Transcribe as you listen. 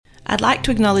I'd like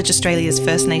to acknowledge Australia's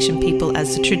First Nation people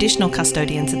as the traditional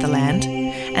custodians of the land,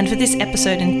 and for this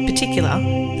episode in particular,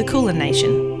 the Kulin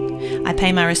Nation. I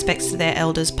pay my respects to their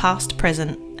elders past,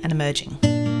 present and emerging.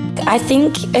 I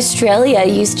think Australia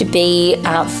used to be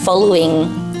following,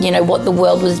 what the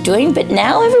world was doing, but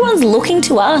now everyone's looking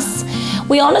to us.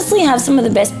 We honestly have some of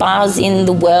the best bars in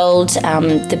the world,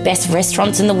 the best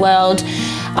restaurants in the world.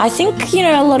 I think,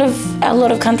 a lot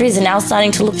of countries are now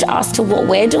starting to look to us to what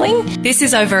we're doing. This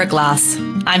is Over a Glass.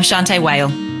 I'm Shantay Whale.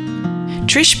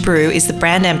 Trish Brew is the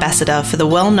brand ambassador for the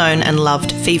well-known and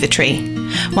loved Fever Tree,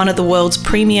 one of the world's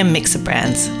premium mixer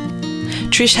brands.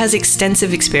 Trish has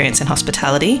extensive experience in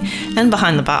hospitality and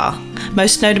behind the bar,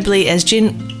 most notably as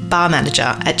gin bar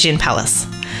manager at Gin Palace.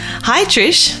 Hi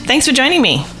Trish, thanks for joining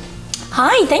me.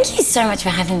 Hi, thank you so much for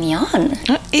having me on.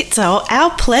 It's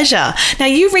our pleasure. Now,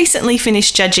 you recently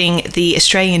finished judging the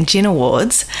Australian Gin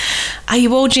Awards. Are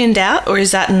you all ginned out, or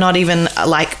is that not even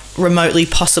remotely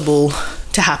possible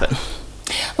to happen?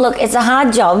 Look, it's a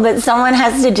hard job, but someone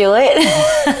has to do it.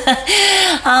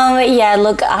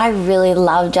 I really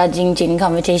love judging gin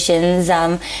competitions.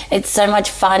 It's so much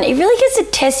fun. It really gets to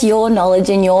test your knowledge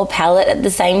and your palate at the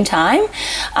same time.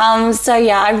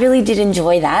 I really did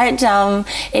enjoy that.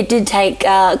 It did take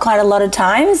quite a lot of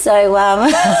time. So,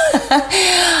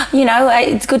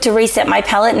 it's good to reset my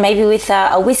palate, maybe with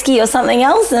a whiskey or something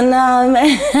else, and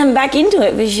I'm back into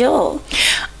it for sure.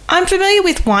 I'm familiar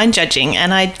with wine judging,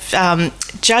 and I've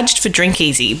judged for Drink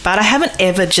Easy, but I haven't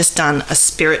ever just done a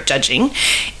spirit judging.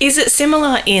 Is it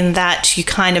similar in that you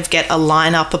kind of get a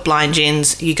lineup of blind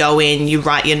gins, you go in, you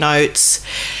write your notes,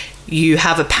 you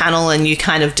have a panel, and you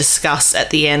kind of discuss at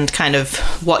the end kind of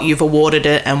what you've awarded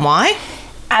it and why?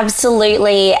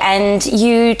 Absolutely, and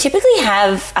you typically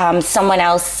have someone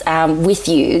else with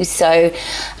you, so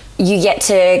you get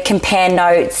to compare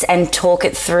notes and talk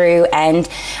it through, and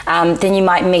then you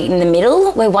might meet in the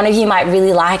middle where one of you might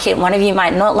really like it, one of you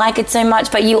might not like it so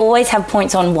much, but you always have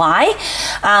points on why.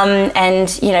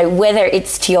 Whether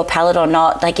it's to your palate or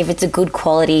not, if it's a good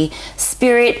quality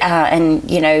spirit and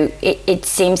it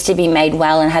seems to be made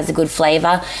well and has a good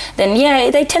flavor, then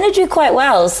they tend to do quite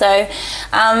well. So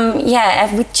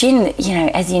with gin,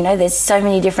 as you know, there's so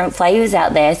many different flavors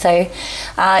out there, so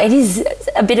it is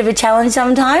a bit of a challenge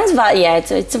sometimes. But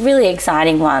it's a really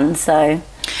exciting one. So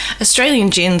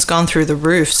Australian gin's gone through the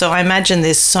roof, so I imagine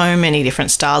there's so many different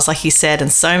styles, like you said,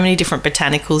 and so many different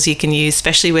botanicals you can use,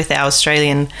 especially with our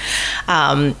Australian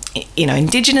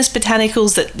indigenous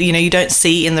botanicals that you don't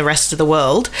see in the rest of the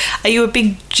world. Are you a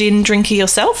big gin drinker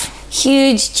yourself?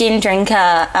 Huge gin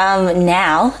drinker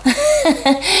now.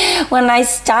 When I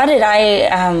started,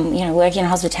 working in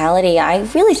hospitality, I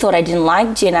really thought I didn't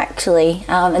like gin actually,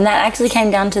 and that actually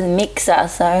came down to the mixer.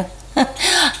 So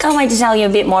can't wait to tell you a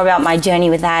bit more about my journey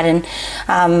with that, and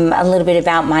a little bit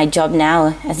about my job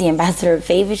now as the ambassador of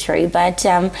Fever Tree. But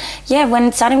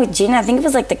when starting with gin, I think it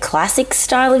was the classic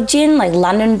style of gin, like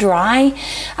London Dry,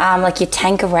 your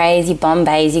Tanquerays, your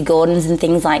Bombays, your Gordons and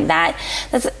things like that.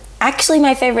 That's actually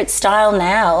my favourite style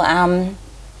now.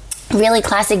 Really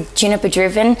classic juniper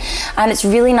driven, and it's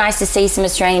really nice to see some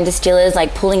Australian distillers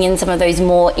pulling in some of those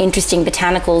more interesting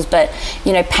botanicals, but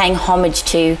paying homage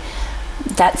to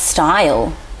that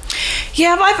style.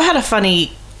 Yeah, I've had a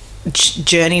funny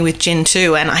journey with gin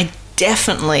too, and I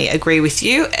definitely agree with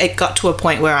you. It got to a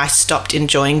point where I stopped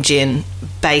enjoying gin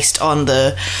based on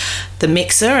the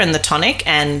mixer and the tonic,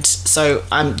 and so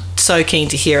I'm so keen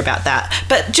to hear about that.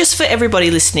 But just for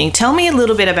everybody listening, tell me a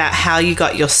little bit about how you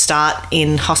got your start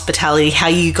in hospitality, how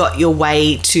you got your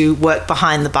way to work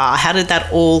behind the bar. How did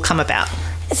that all come about?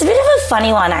 It's a bit of a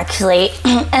funny one actually,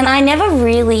 and I never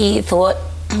really thought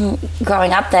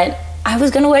growing up that I was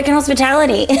going to work in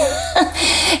hospitality.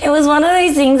 It was one of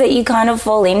those things that you kind of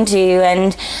fall into,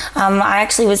 and I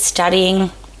actually was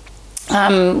studying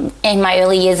in my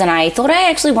early years, and I thought I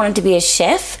actually wanted to be a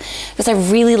chef because I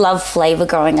really loved flavour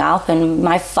growing up, and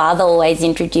my father always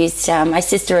introduced my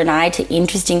sister and I to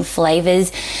interesting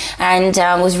flavours, and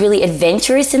was really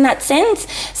adventurous in that sense.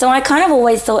 So I kind of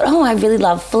always thought, I really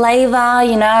love flavour.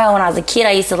 When I was a kid,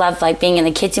 I used to love being in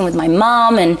the kitchen with my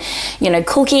mum and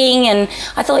cooking, and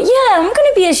I thought, I'm going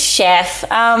to be a chef.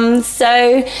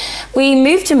 So we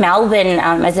moved to Melbourne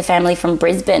as a family from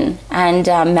Brisbane, and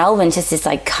Melbourne's just this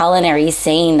culinary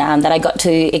scene that I got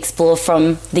to explore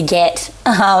from the get.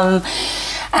 And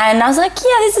I was like,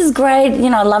 this is great.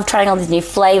 I love trying all these new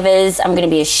flavors. I'm going to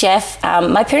be a chef.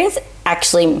 My parents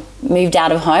actually moved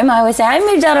out of home. I always say I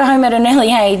moved out of home at an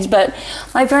early age, but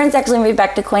my parents actually moved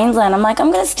back to Queensland. I'm like,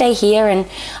 I'm going to stay here, and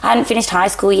I hadn't finished high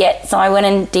school yet, so I went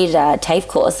and did a TAFE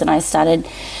course, and I started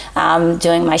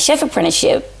doing my chef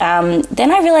apprenticeship.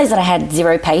 Then I realised that I had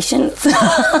zero patience,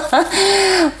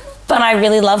 but I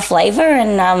really love flavour,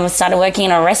 and started working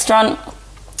in a restaurant.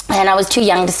 And I was too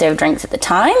young to serve drinks at the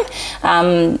time,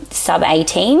 sub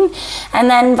 18. And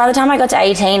then by the time I got to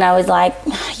 18, I was like,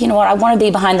 you know what, I want to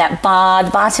be behind that bar.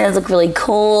 The bartenders look really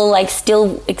cool, like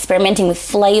still experimenting with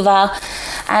flavour.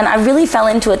 And I really fell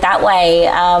into it that way.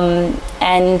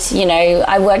 And, you know,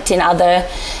 I worked in other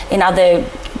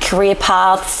career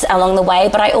paths along the way,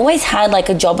 but I always had like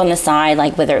a job on the side,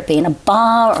 like whether it be in a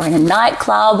bar or in a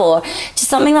nightclub or just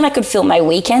something that I could fill my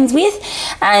weekends with.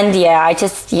 And yeah, I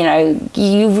just, you know,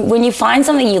 when you find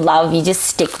something you love, you just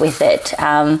stick with it.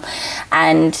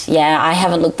 And yeah, I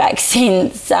haven't looked back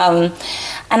since. And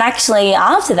actually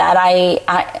after that, I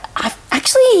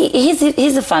actually,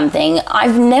 here's a fun thing.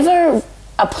 I've never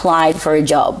applied for a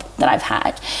job that I've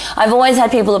had. I've always had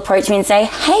people approach me and say,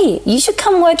 hey, you should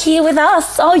come work here with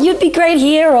us. Oh, you'd be great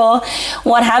here, or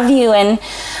what have you. And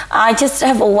I just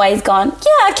have always gone,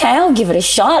 yeah, okay, I'll give it a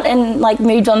shot, and like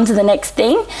moved on to the next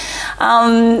thing.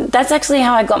 That's actually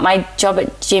how I got my job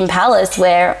at Gin Palace,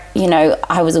 where, you know,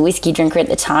 I was a whiskey drinker at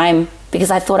the time because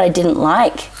I thought I didn't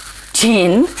like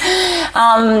gin.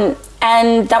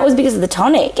 And that was because of the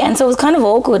tonic. And so it was kind of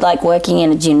awkward, like working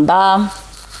in a gin bar,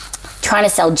 trying to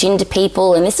sell gin to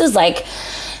people. And this was like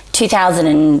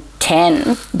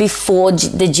 2010, before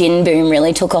the gin boom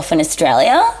really took off in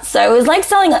Australia. So it was like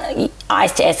selling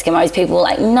ice to Eskimos. People were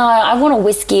like, no, I want a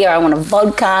whiskey or I want a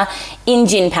vodka in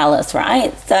Gin Palace,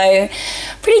 right? So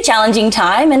pretty challenging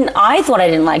time. And I thought I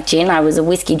didn't like gin. I was a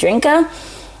whiskey drinker.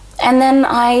 And then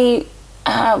I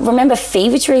remember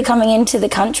Fever Tree coming into the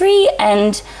country,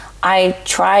 and I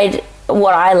tried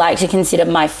what I like to consider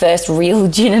my first real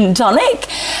gin and tonic,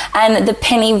 and the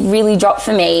penny really dropped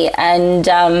for me. And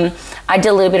I did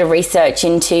a little bit of research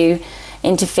into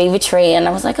Fever Tree, and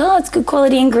I was like, oh, it's good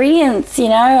quality ingredients, you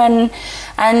know,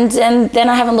 and then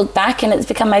I haven't looked back, and it's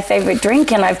become my favorite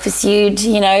drink, and I've pursued,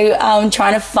 you know,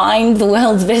 trying to find the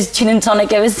world's best gin and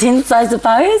tonic ever since, I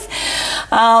suppose.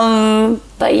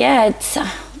 But yeah,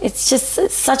 it's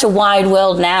just such a wide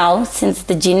world now since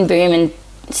the gin boom, and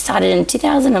started in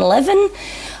 2011.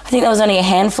 I think there was only a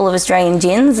handful of Australian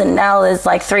gins, and now there's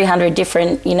like 300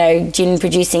 different, you know, gin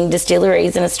producing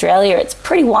distilleries in Australia. It's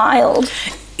pretty wild.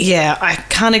 Yeah, I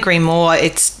can't agree more.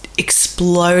 It's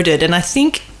exploded. And I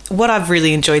think what I've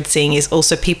really enjoyed seeing is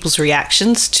also people's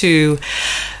reactions to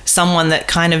someone that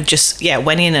kind of just,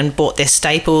 went in and bought their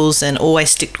staples and always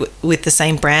stick with the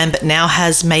same brand, but now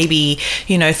has maybe,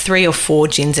 you know, 3 or 4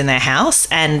 gins in their house.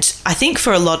 And I think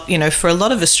for a lot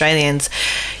of Australians,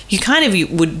 you kind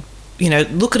of would, you know,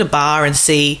 look at a bar and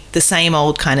see the same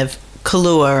old kind of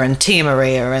Kahlua and Tia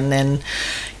Maria, and then,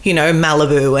 you know,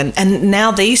 Malibu. And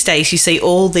now these days you see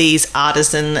all these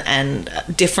artisan and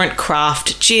different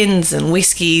craft gins and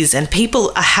whiskies, and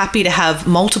people are happy to have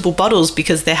multiple bottles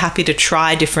because they're happy to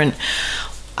try different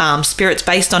spirits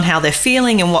based on how they're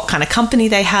feeling and what kind of company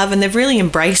they have. And they've really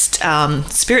embraced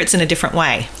spirits in a different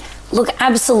way. Look,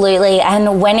 absolutely.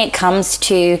 And when it comes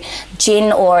to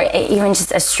gin or even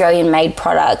just Australian-made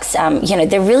products, you know,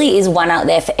 there really is one out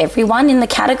there for everyone in the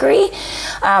category.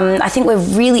 I think we're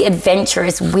really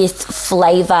adventurous with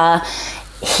flavour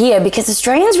here because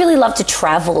Australians really love to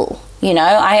travel. You know,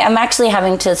 I'm actually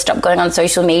having to stop going on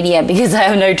social media because I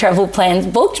have no travel plans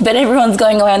booked, but everyone's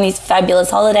going away on these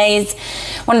fabulous holidays.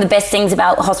 One of the best things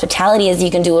about hospitality is you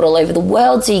can do it all over the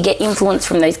world, so you get influence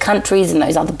from those countries and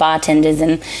those other bartenders,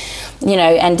 and, you know,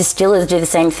 and distillers do the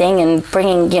same thing, and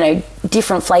bringing, you know,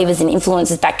 different flavours and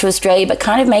influences back to Australia, but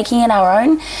kind of making it our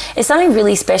own. It's something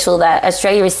really special that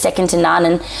Australia is second to none.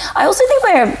 And I also think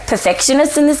we're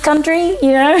perfectionists in this country,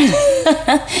 you know.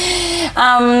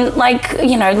 Like,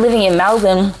 you know, living in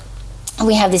Melbourne,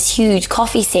 we have this huge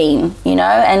coffee scene, you know,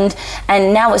 and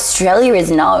now Australia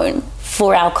is known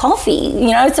for our coffee,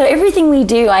 you know, so everything we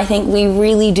do, I think we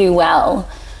really do well.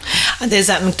 There's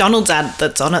that McDonald's ad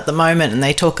that's on at the moment, and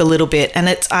they talk a little bit, and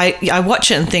it's I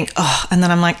watch it and think, oh, and then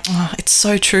I'm like, oh, it's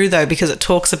so true though, because it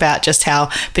talks about just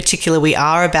how particular we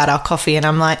are about our coffee, and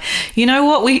I'm like, you know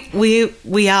what,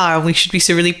 we are, and we should be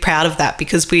so really proud of that,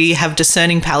 because we have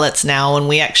discerning palates now, and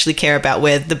we actually care about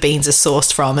where the beans are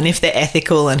sourced from and if they're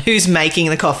ethical and who's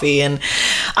making the coffee. And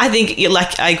I think,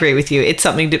 like, I agree with you, it's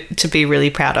something to be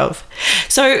really proud of.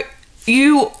 So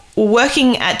you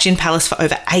working at Gin Palace for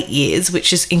over 8 years,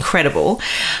 which is incredible.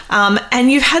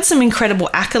 And you've had some incredible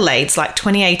accolades, like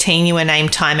 2018, you were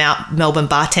named Time Out Melbourne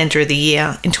Bartender of the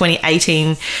Year. In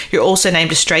 2018, you're also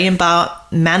named Australian Bar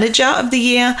Manager of the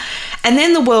Year. And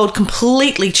then the world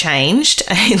completely changed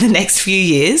in the next few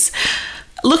years.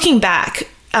 Looking back,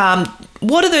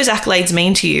 what do those accolades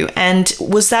mean to you? And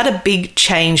was that a big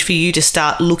change for you to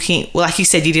start looking, well, like you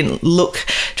said, you didn't look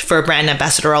for a brand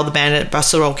ambassador role, the brand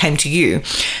ambassador role came to you.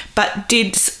 But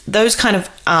did those kind of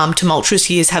tumultuous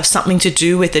years have something to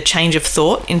do with a change of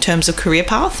thought in terms of career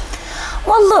path?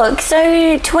 Well, look, so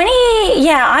I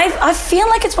feel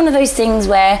like it's one of those things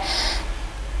where,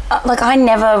 I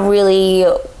never really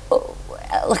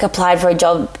applied for a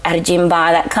job at a gym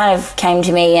bar. That kind of came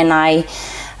to me, and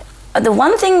the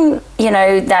one thing,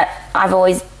 that I've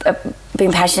always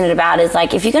been passionate about is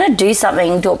if you're going to do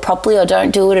something, do it properly or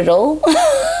don't do it at all.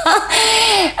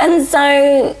 And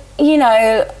so,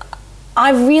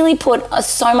 I really put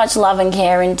so much love and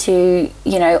care into,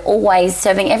 always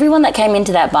serving everyone that came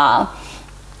into that bar.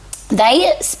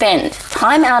 They spent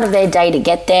time out of their day to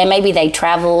get there. Maybe they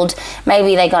travelled,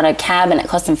 maybe they got a cab and it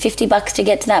cost them $50 to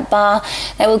get to that bar.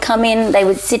 They would come in, they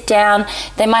would sit down,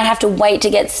 they might have to wait to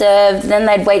get served, then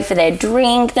they'd wait for their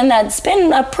drink, then they'd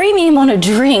spend a premium on a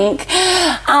drink.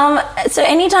 So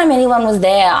anytime anyone was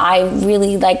there, I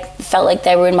really felt like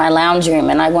they were in my lounge room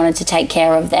and I wanted to take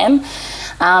care of them.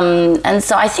 And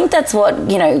so I think that's what,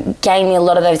 gave me a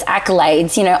lot of those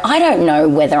accolades. I don't know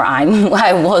whether I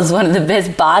was one of the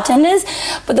best bartenders,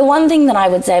 but the one thing that I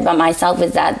would say about myself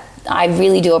is that I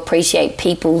really do appreciate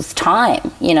people's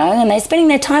time, and they're spending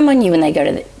their time on you when they go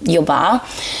to your bar.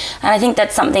 And I think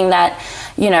that's something that,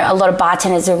 a lot of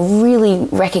bartenders are really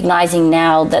recognizing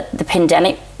now that the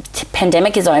pandemic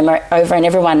is over and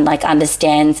everyone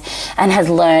understands and has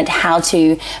learned how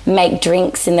to make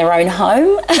drinks in their own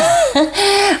home.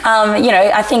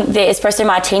 I think the espresso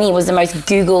martini was the most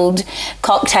Googled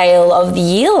cocktail of the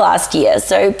year last year.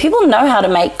 So people know how to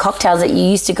make cocktails that you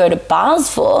used to go to bars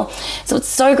for. So it's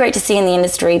so great to see in the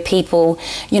industry people,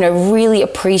 really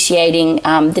appreciating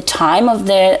the time of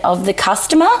the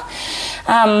customer.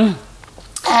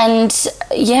 And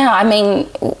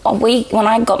when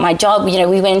I got my job,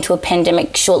 we went into a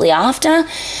pandemic shortly after.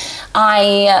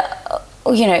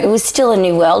 It was still a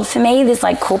new world for me, this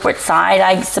corporate side,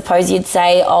 I suppose you'd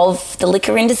say, of the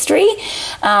liquor industry.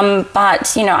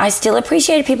 But, I still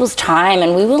appreciated people's time,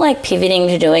 and we were pivoting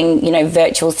to doing,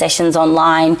 virtual sessions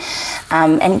online.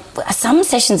 And some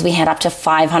sessions we had up to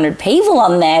 500 people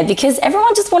on there because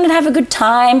everyone just wanted to have a good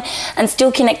time and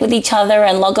still connect with each other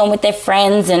and log on with their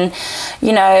friends. And,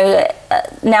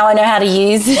 now I know how to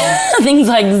use things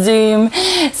like Zoom.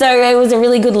 So it was a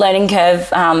really good learning curve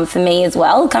for me as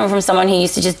well, coming from someone who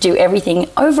used to just do everything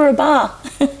over a bar.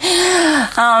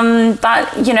 But,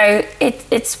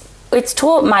 it's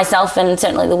taught myself and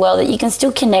certainly the world that you can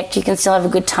still connect, you can still have a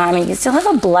good time, and you can still have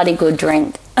a bloody good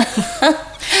drink.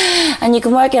 And you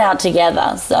can work it out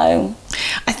together. So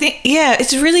I think,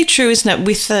 it's really true, isn't it?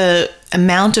 With the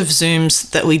amount of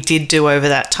Zooms that we did do over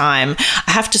that time,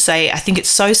 I have to say, I think it's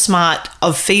so smart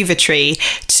of Fever-Tree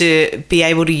to be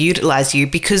able to utilize you,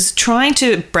 because trying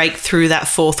to break through that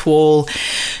fourth wall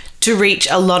to reach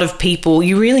a lot of people,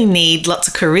 you really need lots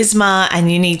of charisma,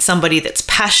 and you need somebody that's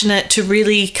passionate to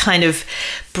really kind of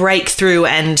break through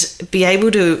and be able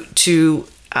to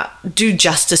do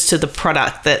justice to the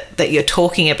product that you're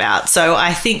talking about. So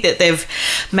I think that they've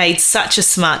made such a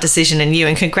smart decision in you,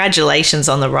 and congratulations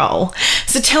on the role.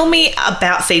 So tell me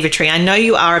about Fever-Tree. I know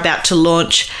you are about to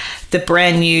launch the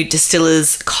brand new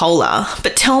Distillers Cola,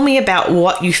 but tell me about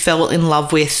what you fell in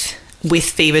love with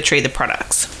Fever-Tree, the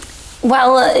products.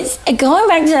 Well, going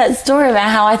back to that story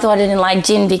about how I thought I didn't like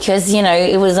gin because,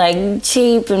 it was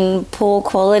cheap and poor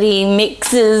quality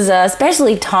mixes,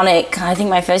 especially tonic. I think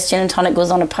my first gin and tonic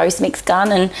was on a post-mix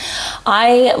gun, and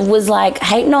I was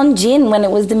hating on gin when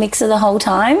it was the mixer the whole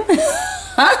time.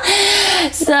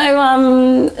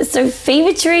 So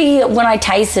Fever-Tree, when I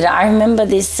tasted it, I remember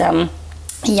this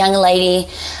young lady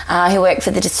who worked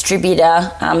for the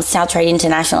distributor, South Trade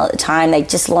International at the time. They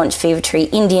just launched Fever-Tree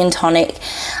Indian Tonic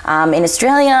in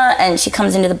Australia, and she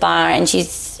comes into the bar and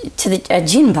she's to the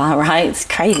gin bar, right? It's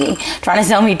crazy, trying to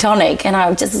sell me tonic. And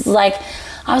I was like,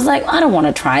 I don't want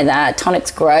to try that. Tonic's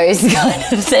gross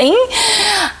kind of thing.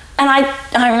 And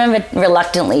I remember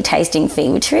reluctantly tasting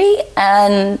Fever-Tree,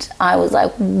 and I was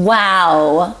like,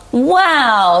 wow,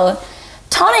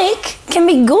 tonic can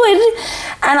be good.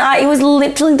 And it was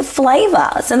literally the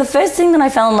flavour. So the first thing that I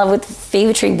fell in love with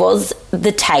Fever-Tree was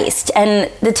the taste.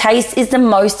 And the taste is the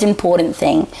most important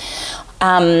thing.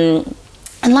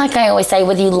 And like I always say,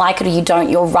 whether you like it or you don't,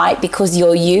 you're right because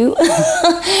you're you.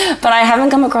 But I haven't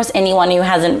come across anyone who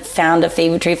hasn't found a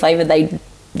Fever Tree flavour they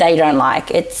don't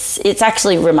like. It's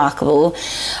actually remarkable.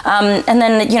 And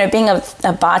then, you know, being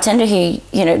a bartender who,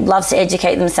 you know, loves to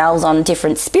educate themselves on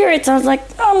different spirits, I was like,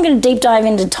 oh, I'm going to deep dive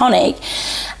into tonic.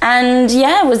 And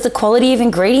yeah, it was the quality of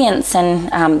ingredients and,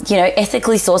 you know,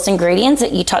 ethically sourced ingredients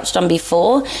that you touched on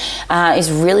before is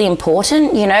really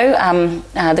important. You know,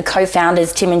 the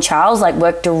co-founders, Tim and Charles, like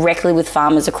work directly with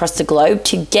farmers across the globe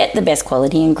to get the best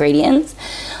quality ingredients.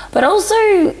 But also,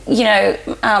 you know,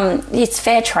 it's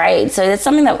fair trade. So that's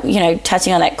something that, you know,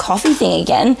 touching on that coffee thing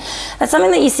again, that's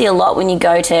something that you see a lot when you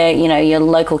go to, you know, your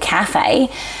local cafe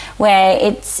where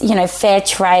it's, you know, fair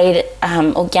trade,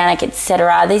 organic,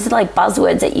 etc. These are like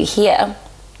buzzwords that you hear.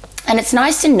 And it's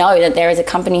nice to know that there is a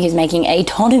company who's making a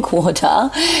tonic water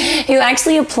who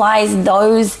actually applies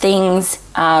those things,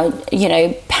 you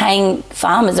know, paying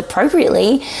farmers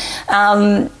appropriately,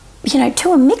 you know,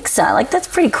 to a mixer. Like, that's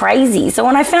pretty crazy. So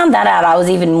when I found that out, I was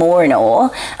even more in awe,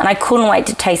 and I couldn't wait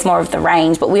to taste more of the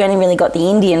range, but we only really got the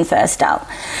Indian first up.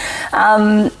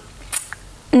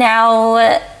 Now,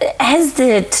 as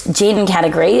the gin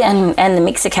category and the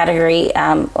mixer category,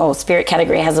 or spirit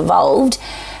category has evolved,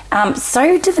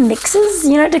 so do the mixers,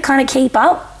 you know, to kind of keep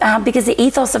up, because the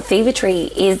ethos of Fever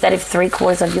Tree is that if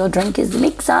 3/4 of your drink is the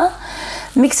mixer,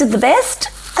 mix it the best.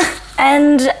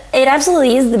 And it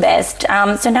absolutely is the best.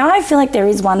 So now I feel like there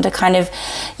is one to kind of,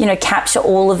 you know, capture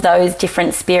all of those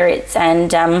different spirits, and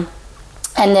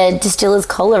the Distiller's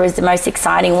Cola is the most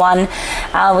exciting one,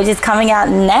 which is coming out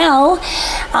now.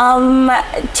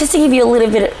 Just to give you a little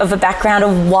bit of a background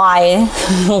of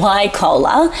why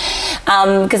cola,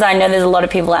 because I know there's a lot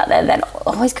of people out there that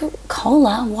always go,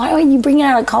 cola? Why are you bringing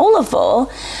out a cola for?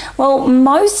 Well,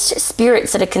 most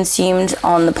spirits that are consumed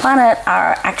on the planet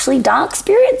are actually dark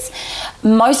spirits.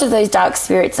 Most of those dark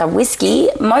spirits are whiskey.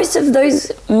 Most of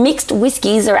those mixed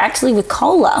whiskeys are actually with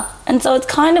cola. And so it's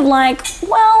kind of like,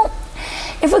 well,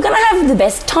 if we're going to have the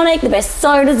best tonic, the best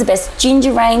sodas, the best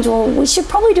ginger range, well, we should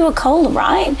probably do a cola,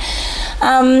 right?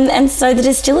 And so the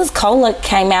Distiller's Cola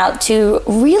came out to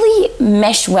really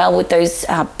mesh well with those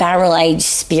barrel-aged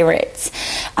spirits.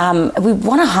 We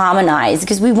want to harmonise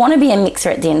because we want to be a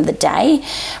mixer at the end of the day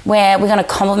where we're going to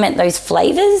complement those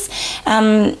flavours.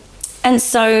 And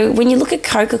so when you look at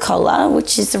Coca-Cola,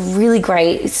 which is a really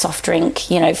great soft drink,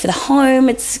 you know, for the home,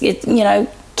 it's you know,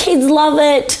 kids love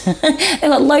it. They've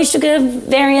got low sugar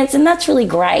variants, and that's really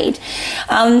great.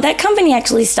 That company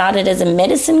actually started as a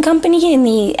medicine company in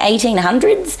the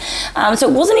 1800s. So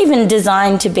it wasn't even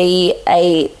designed to be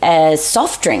a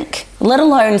soft drink, let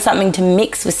alone something to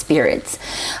mix with spirits.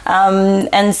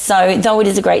 And so though it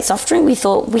is a great soft drink, we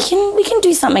thought we can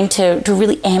do something to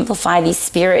really amplify these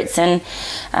spirits. And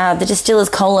the Distiller's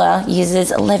Cola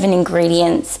uses 11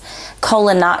 ingredients.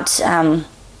 Cola nut,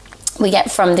 we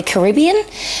get from the Caribbean.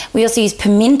 We also use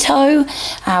pimento,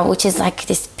 which is like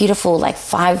this beautiful like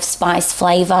 5-spice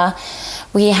flavor.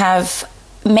 We have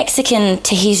Mexican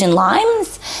Tahitian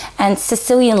limes and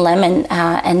Sicilian lemon,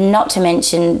 and not to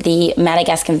mention the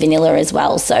Madagascan vanilla as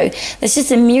well. So there's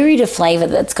just a myriad of flavor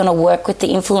that's going to work with the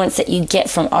influence that you get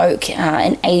from oak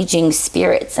and aging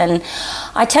spirits. And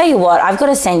I tell you what, I've got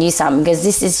to send you some because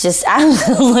this is just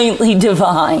absolutely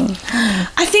divine.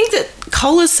 I think that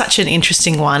cola is such an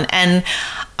interesting one, and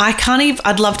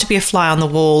I'd love to be a fly on the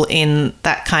wall in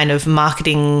that kind of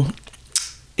marketing,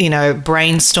 you know,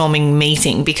 brainstorming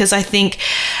meeting, because I think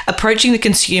approaching the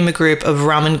consumer group of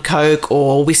rum and coke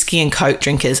or whiskey and coke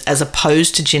drinkers as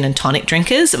opposed to gin and tonic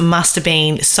drinkers must have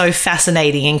been so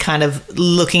fascinating, and kind of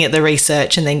looking at the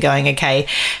research and then going, okay,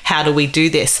 how do we do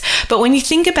this? But when you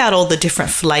think about all the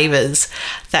different flavors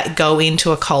that go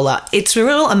into a cola, it's a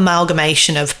real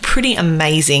amalgamation of pretty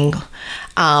amazing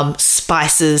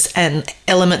spices and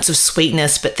elements of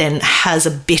sweetness, but then has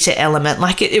a bitter element.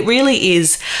 Like it really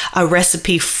is a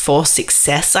recipe for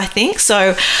success, I think.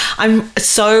 So I'm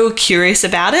so curious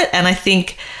about it. And I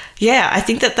think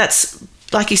that's,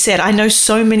 like you said, I know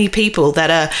so many people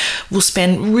that will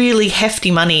spend really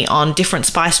hefty money on different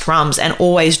spiced rums and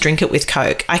always drink it with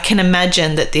Coke. I can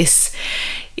imagine that this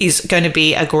is going to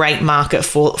be a great market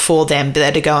for them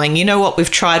that are going, you know what, we've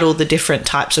tried all the different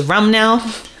types of rum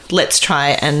now. Let's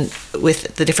try and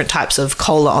with the different types of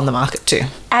cola on the market too.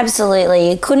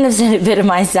 Absolutely. Couldn't have said it better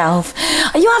myself.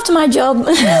 Are you after my job?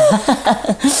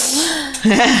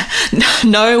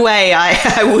 No way.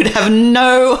 I would have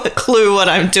no clue what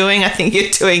I'm doing. I think you're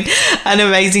doing an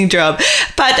amazing job.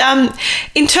 But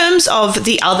in terms of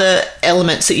the other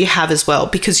elements that you have as well,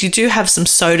 because you do have some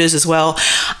sodas as well,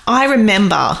 I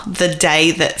remember the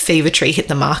day that Fever Tree hit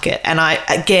the market. And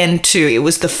it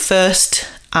was the first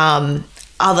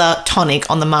other tonic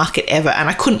on the market ever, and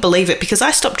I couldn't believe it because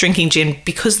I stopped drinking gin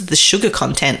because of the sugar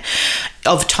content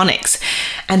of tonics.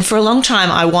 And for a long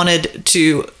time I wanted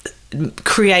to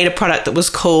create a product that was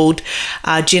called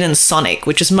Gin and Sonic,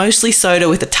 which is mostly soda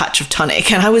with a touch of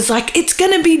tonic. And I was like, it's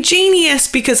going to be genius,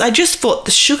 because I just thought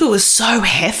the sugar was so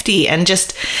hefty and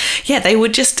just, they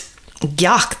would just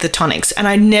yuck, the tonics. And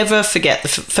I never forget the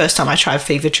first time I tried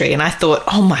Fever Tree, and I thought,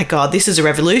 oh my God, this is a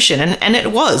revolution. And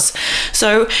it was.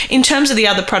 So in terms of the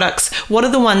other products, what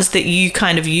are the ones that you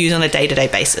kind of use on a day-to-day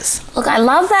basis? Look, I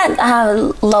love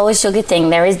that lower sugar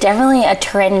thing. There is definitely a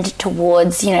trend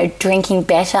towards, drinking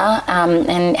better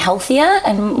and healthier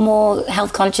and more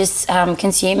health conscious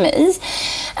consumers.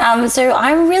 So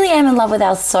I really am in love with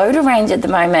our soda range at the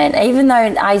moment, even though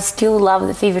I still love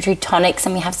the Fever Tree tonics,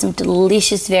 and we have some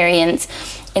delicious variants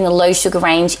in the low sugar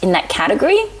range in that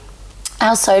category.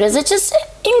 Our sodas are just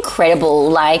incredible.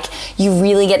 Like, you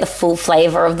really get the full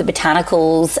flavor of the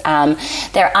botanicals.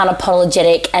 They're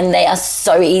unapologetic and they are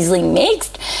so easily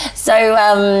mixed. So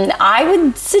I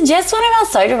would suggest one of our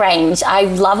soda range. I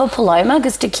love a Paloma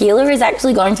because tequila is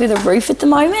actually going through the roof at the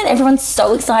moment. Everyone's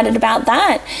so excited about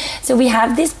that. So we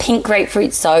have this pink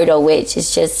grapefruit soda, which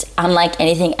is just unlike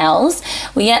anything else.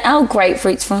 We get our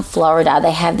grapefruits from Florida.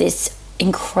 They have this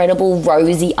incredible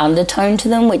rosy undertone to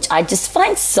them, which I just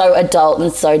find so adult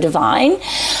and so divine.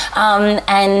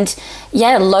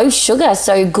 Low sugar,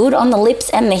 so good on the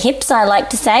lips and the hips, I like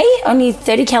to say. Only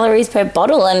 30 calories per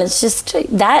bottle, and it's just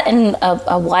that and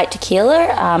a white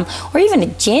tequila or even a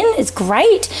gin is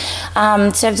great.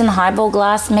 Served in a highball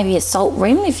glass, maybe a salt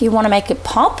rim if you want to make it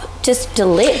pop. Just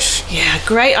delish. Yeah,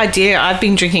 great idea. I've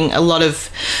been drinking a lot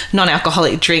of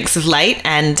non-alcoholic drinks of late,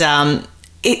 and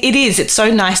it's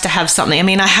so nice to have something. I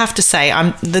mean, I have to say,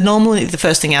 normally the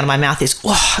first thing out of my mouth is,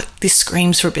 oh, this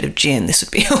screams for a bit of gin. This would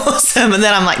be awesome. And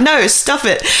then I'm like, no, stuff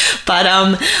it. But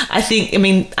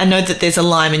I know that there's a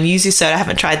lime and yuzu soda. I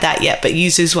haven't tried that yet, but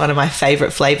yuzu is one of my favorite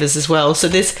flavors as well. So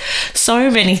there's so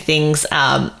many things,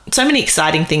 so many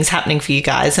exciting things happening for you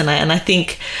guys. And I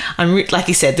think, like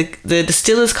you said, the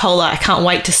Distiller's Cola, I can't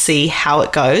wait to see how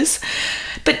it goes.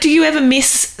 But do you ever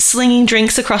miss slinging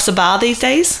drinks across a bar these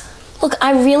days? Look,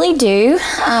 I really do.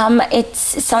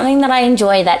 It's something that I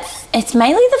enjoy. That it's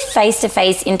mainly the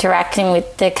face-to-face interacting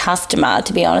with the customer,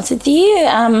 to be honest with you.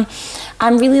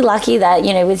 I'm really lucky that,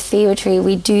 with Fever Tree,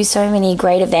 we do so many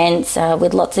great events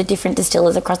with lots of different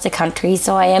distillers across the country.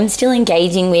 So I am still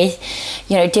engaging with,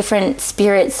 different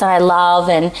spirits that I love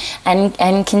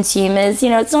and consumers.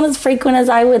 It's not as frequent as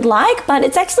I would like, but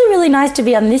it's actually really nice to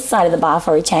be on this side of the bar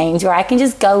for a change, where I can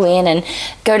just go in and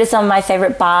go to some of my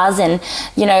favorite bars. And,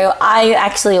 I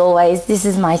actually always, this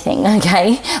is my thing,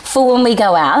 okay, for when we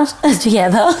go out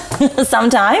together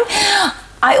sometime,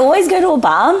 I always go to a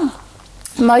bar.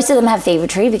 Most of them have Fever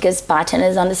Tree because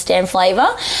bartenders understand flavour.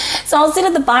 So I'll sit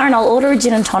at the bar and I'll order a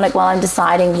gin and tonic while I'm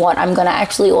deciding what I'm going to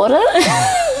actually order.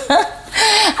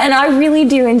 And I really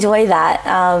do enjoy that.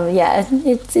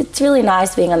 It's really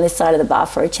nice being on this side of the bar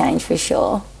for a change, for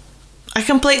sure. I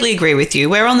completely agree with you.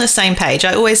 We're on the same page.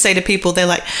 I always say to people, they're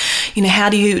like, how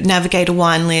do you navigate a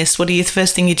wine list? What are the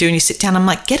first thing you do when you sit down? I'm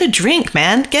like, get a drink,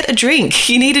 man. Get a drink.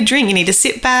 You need a drink. You need to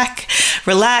sit back,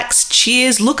 relax,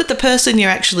 cheers, look at the person you're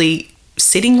actually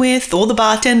sitting with or the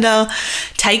bartender,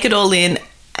 take it all in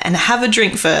and have a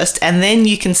drink first, and then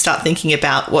you can start thinking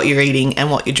about what you're eating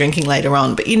and what you're drinking later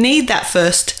on. But you need that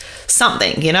first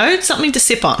something, something to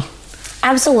sip on.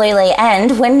 Absolutely.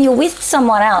 And when you're with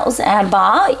someone else at a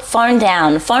bar, phone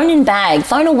down, phone in bag,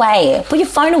 phone away, put your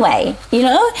phone away,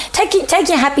 take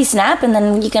your happy snap, and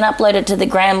then you can upload it to the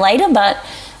gram later, but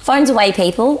phones away,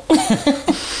 people.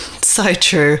 So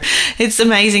true. It's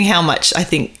amazing how much I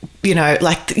think, you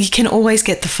can always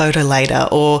get the photo later,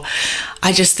 or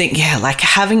I just think,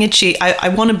 having a cheer. I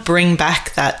want to bring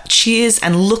back that cheers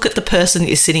and look at the person that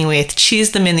you're sitting with,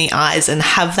 cheers them in the eyes and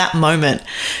have that moment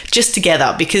just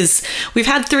together, because we've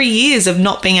had 3 years of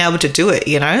not being able to do it,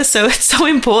 so it's so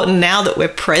important now that we're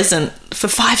present for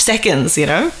 5 seconds,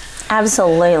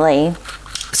 Absolutely.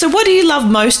 So what do you love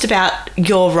most about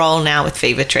your role now with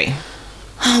Fever Tree?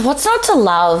 What's not to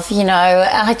love,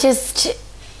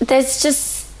 there's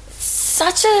just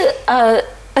such a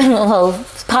well,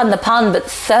 pardon the pun, but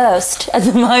thirst at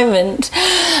the moment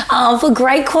for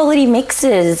great quality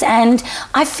mixes. And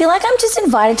I feel like I'm just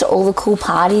invited to all the cool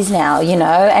parties now,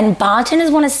 and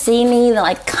bartenders want to see me. They're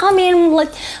like, come in,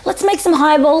 let's make some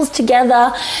highballs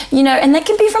together, and that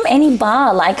can be from any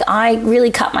bar. Like, I really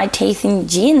cut my teeth in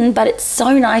gin, but it's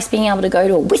so nice being able to go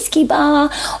to a whiskey bar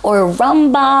or a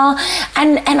rum bar.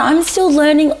 And I'm still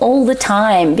learning all the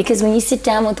time, because when you sit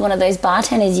down with one of those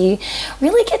bartenders, you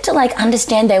really get to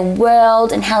understand their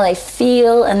world and and how they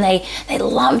feel, and they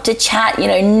love to chat,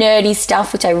 nerdy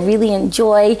stuff, which I really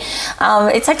enjoy.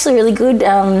 It's actually really good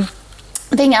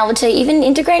being able to even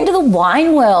integrate into the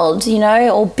wine world,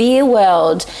 or beer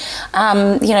world.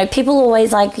 People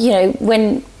always like,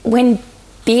 when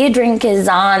beer drinkers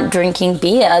aren't drinking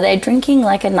beer, they're drinking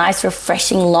like a nice,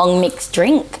 refreshing, long mixed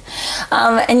drink.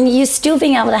 And you're still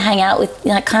being able to hang out with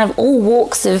kind of all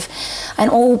walks of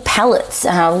and all palates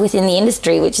within the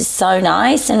industry, which is so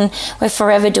nice. And we're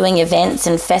forever doing events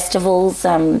and festivals.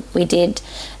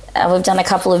 We've done a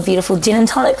couple of beautiful gin and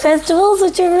tonic festivals,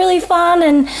 which are really fun.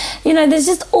 And, there's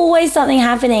just always something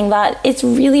happening, but it's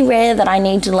really rare that I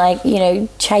need to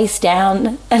chase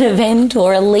down an event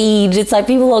or a lead. It's like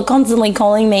people are constantly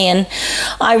calling me, and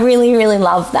I really, really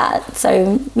love that.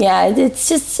 So, yeah, it's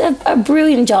just a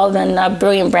brilliant job and a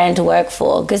brilliant brand to work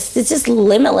for, because it's just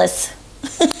limitless.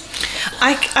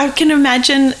 I can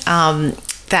imagine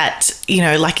that,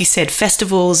 like you said,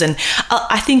 festivals, and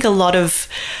I think a lot of,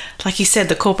 like you said,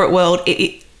 the corporate world,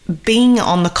 being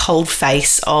on the cold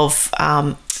face of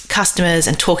customers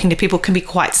and talking to people can be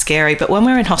quite scary. But when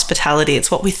we're in hospitality,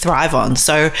 it's what we thrive on.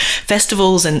 So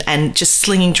festivals and just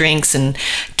slinging drinks and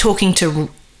talking to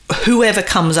whoever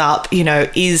comes up,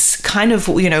 is kind of,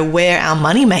 where our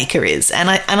moneymaker is. And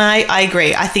I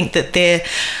agree. I think that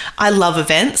I love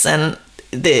events, and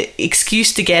the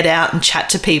excuse to get out and chat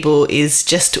to people is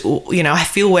just, I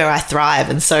feel where I thrive.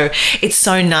 And so it's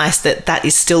so nice that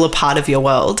is still a part of your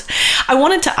world. I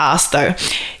wanted to ask though,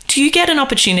 do you get an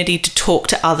opportunity to talk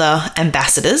to other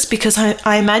ambassadors? Because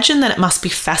I imagine that it must be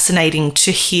fascinating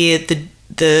to hear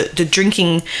the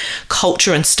drinking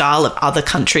culture and style of other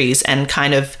countries, and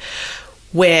kind of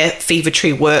where Fever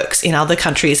Tree works in other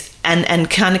countries, and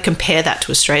kind of compare that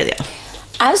to Australia.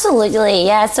 Absolutely,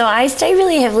 yeah. So I stay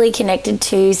really heavily connected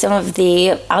to some of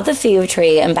the other Fever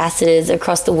Tree ambassadors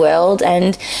across the world,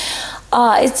 and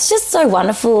it's just so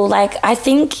wonderful. Like, I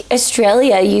think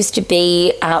Australia used to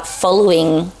be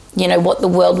following what the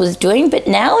world was doing, but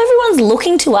now everyone's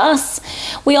looking to us.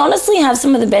 We honestly have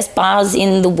some of the best bars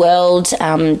in the world,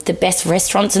 the best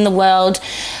restaurants in the world.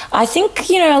 I think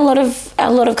a lot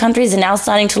of countries are now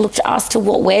starting to look to us to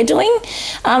what we're doing.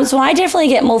 So I definitely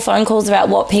get more phone calls about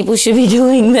what people should be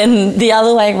doing than the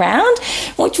other way around,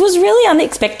 which was really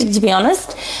unexpected, to be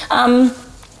honest.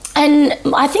 And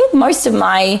I think most of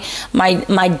my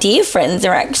dear friends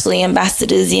are actually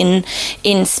ambassadors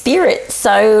in spirit.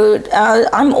 So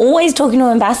I'm always talking to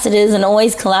ambassadors and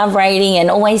always collaborating and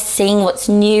always seeing what's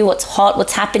new, what's hot,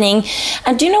 what's happening.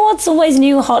 And do you know what's always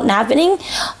new, hot and happening?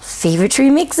 Fever Tree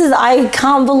mixes. I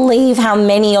can't believe how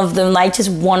many of them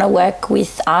just want to work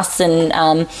with us, and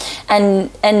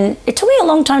it took me a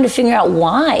long time to figure out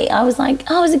why. I was like,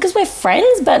 is it because we're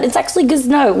friends? But it's actually because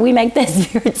we make their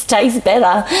spirits taste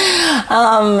better,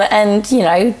 and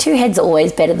two heads are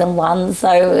always better than one.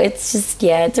 So it's just,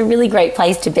 it's a really great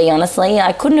place to be. Honestly,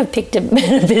 I couldn't have picked a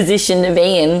better position to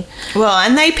be in. Well,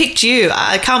 and they picked you.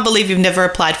 I can't believe you've never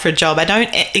applied for a job. I don't,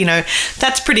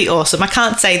 that's pretty awesome. I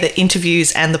can't say that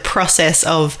interviews and the process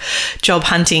of job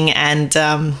hunting and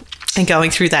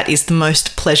going through that is the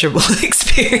most pleasurable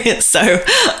experience. So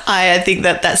I think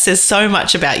that says so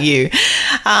much about you.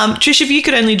 Trish, if you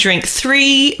could only drink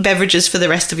 3 beverages for the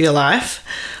rest of your life,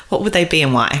 what would they be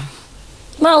and why?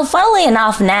 Well, funnily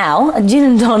enough now, a gin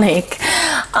and tonic.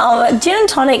 Gin and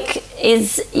tonic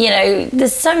is,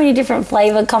 there's so many different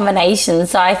flavour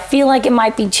combinations, so I feel like it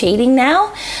might be cheating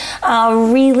now.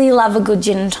 Really love a good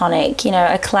gin and tonic,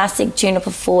 a classic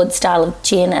Juniper Forward style of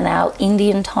gin, and our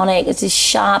Indian tonic. It's just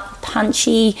sharp,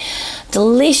 punchy,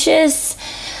 delicious.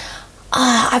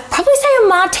 I'd probably say a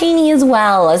martini as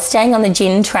well, staying on the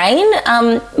gin train.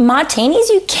 Martinis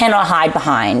you cannot hide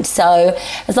behind. So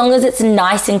as long as it's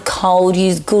nice and cold,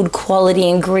 use good quality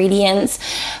ingredients,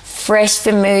 fresh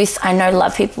vermouth. I know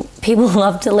people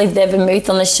love to leave their vermouth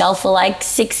on the shelf for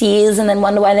 6 years and then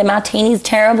wonder why their martini's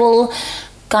terrible.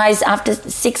 Guys, after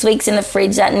 6 weeks in the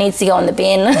fridge, that needs to go in the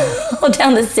bin or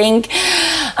down the sink.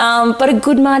 But a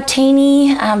good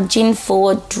martini, gin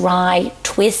forward, dry,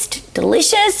 twist,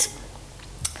 delicious.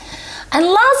 And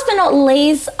last but not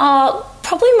least,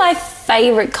 probably my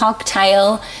favourite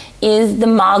cocktail is the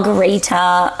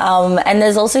margarita. And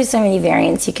there's also so many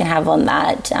variants you can have on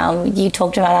that. You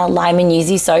talked about our lime and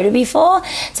yuzu soda before.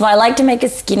 So I like to make a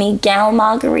skinny gal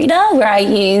margarita where I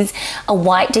use a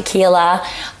white tequila.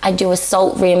 I do a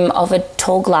salt rim of a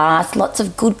tall glass, lots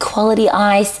of good quality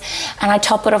ice, and I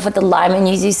top it off with the lime and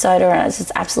yuzu soda, and it's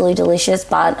just absolutely delicious.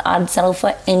 But I'd settle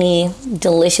for any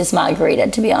delicious margarita,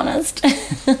 to be honest.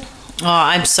 Oh,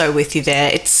 I'm so with you there.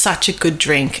 It's such a good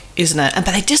drink, isn't it? But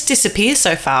they just disappear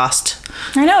so fast.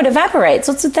 I know, it evaporates.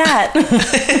 What's with that?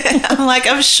 I'm like,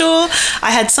 I'm sure I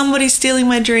had somebody stealing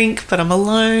my drink, but I'm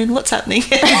alone. What's happening?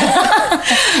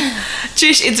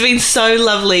 Trish, it's been so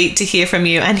lovely to hear from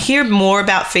you and hear more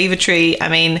about Fever Tree. I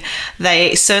mean,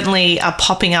 they certainly are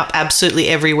popping up absolutely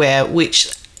everywhere, which,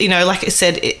 you know, like I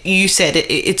said,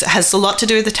 it has a lot to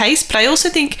do with the taste, but I also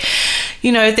think,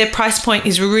 you know, their price point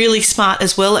is really smart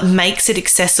as well. It makes it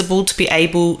accessible to be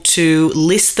able to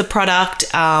list the product,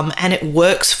 and it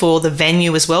works for the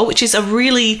venue as well, which is a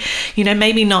really, you know,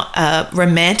 maybe not a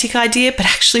romantic idea, but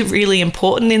actually really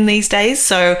important in these days.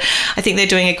 So I think they're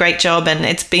doing a great job, and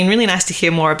it's been really nice to hear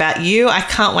more about you. I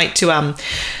can't wait to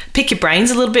pick your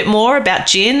brains a little bit more about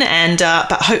gin, and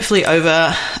but hopefully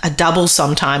over a double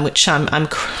sometime, which I'm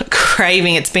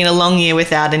craving. It's been a long year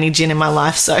without any gin in my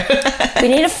life, so we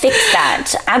need to fix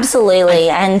that, absolutely.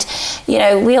 And you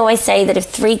know, we always say that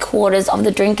if 3/4 of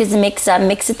the drink is a mixer,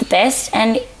 mix it the best,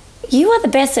 and you are the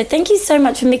best. So thank you so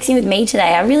much for mixing with me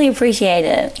today. I really appreciate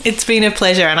it. It's been a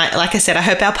pleasure, and like I said, I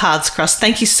hope our paths cross.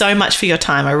 Thank you so much for your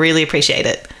time. I really appreciate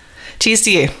it. Cheers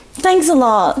to you. Thanks a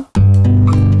lot.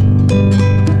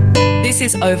 This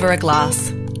is Over a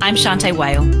Glass. I'm Shante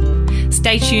Whale.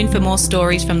 Stay tuned for more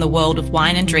stories from the world of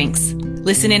wine and drinks.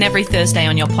 Listen in every Thursday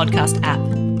on your podcast app.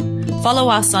 Follow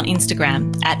us on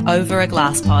Instagram at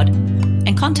overaglasspod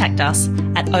and contact us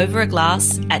at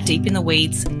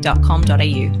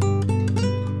overaglass@deepintheweeds.com.au.